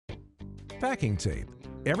Packing tape.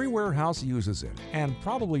 Every warehouse uses it, and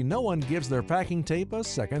probably no one gives their packing tape a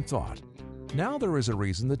second thought. Now there is a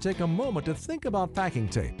reason to take a moment to think about packing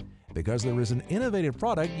tape, because there is an innovative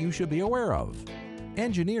product you should be aware of.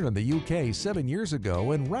 Engineered in the UK 7 years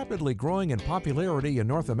ago and rapidly growing in popularity in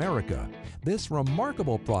North America, this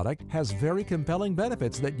remarkable product has very compelling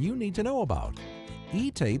benefits that you need to know about.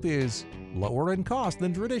 E-tape is lower in cost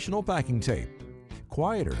than traditional packing tape.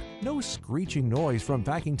 Quieter, no screeching noise from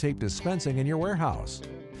packing tape dispensing in your warehouse.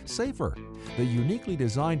 Safer, the uniquely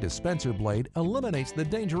designed dispenser blade eliminates the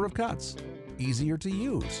danger of cuts. Easier to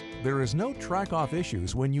use, there is no track-off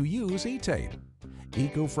issues when you use e-tape.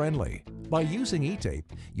 Eco-friendly, by using e-tape,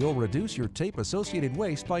 you'll reduce your tape-associated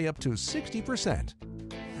waste by up to 60%.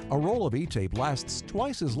 A roll of e-tape lasts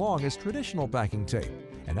twice as long as traditional packing tape,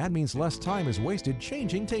 and that means less time is wasted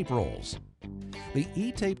changing tape rolls. The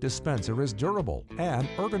e-tape dispenser is durable and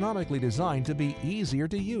ergonomically designed to be easier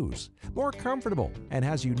to use, more comfortable, and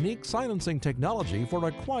has unique silencing technology for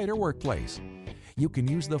a quieter workplace. You can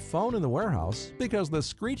use the phone in the warehouse because the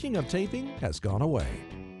screeching of taping has gone away.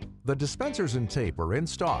 The dispensers and tape are in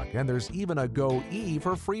stock, and there's even a Go E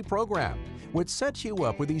for free program, which sets you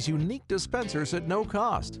up with these unique dispensers at no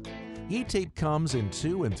cost. E-tape comes in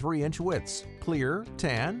 2 and 3-inch widths, clear,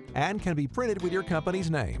 tan, and can be printed with your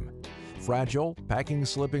company's name. Fragile, packing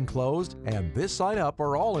slip enclosed, and this side up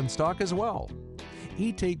are all in stock as well.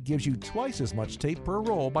 E-tape gives you twice as much tape per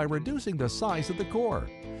roll by reducing the size of the core.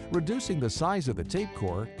 Reducing the size of the tape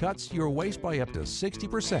core cuts your waste by up to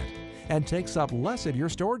 60% and takes up less of your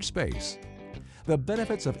storage space. The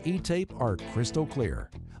benefits of e-tape are crystal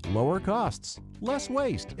clear. Lower costs, less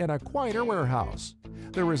waste, and a quieter warehouse.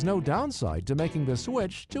 There is no downside to making the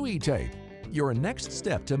switch to e-tape. Your next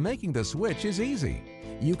step to making the switch is easy.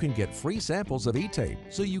 You can get free samples of e-tape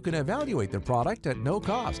so you can evaluate the product at no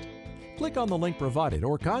cost. Click on the link provided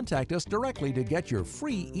or contact us directly to get your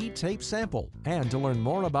free e-tape sample and to learn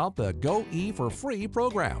more about the Go E for Free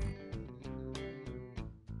program.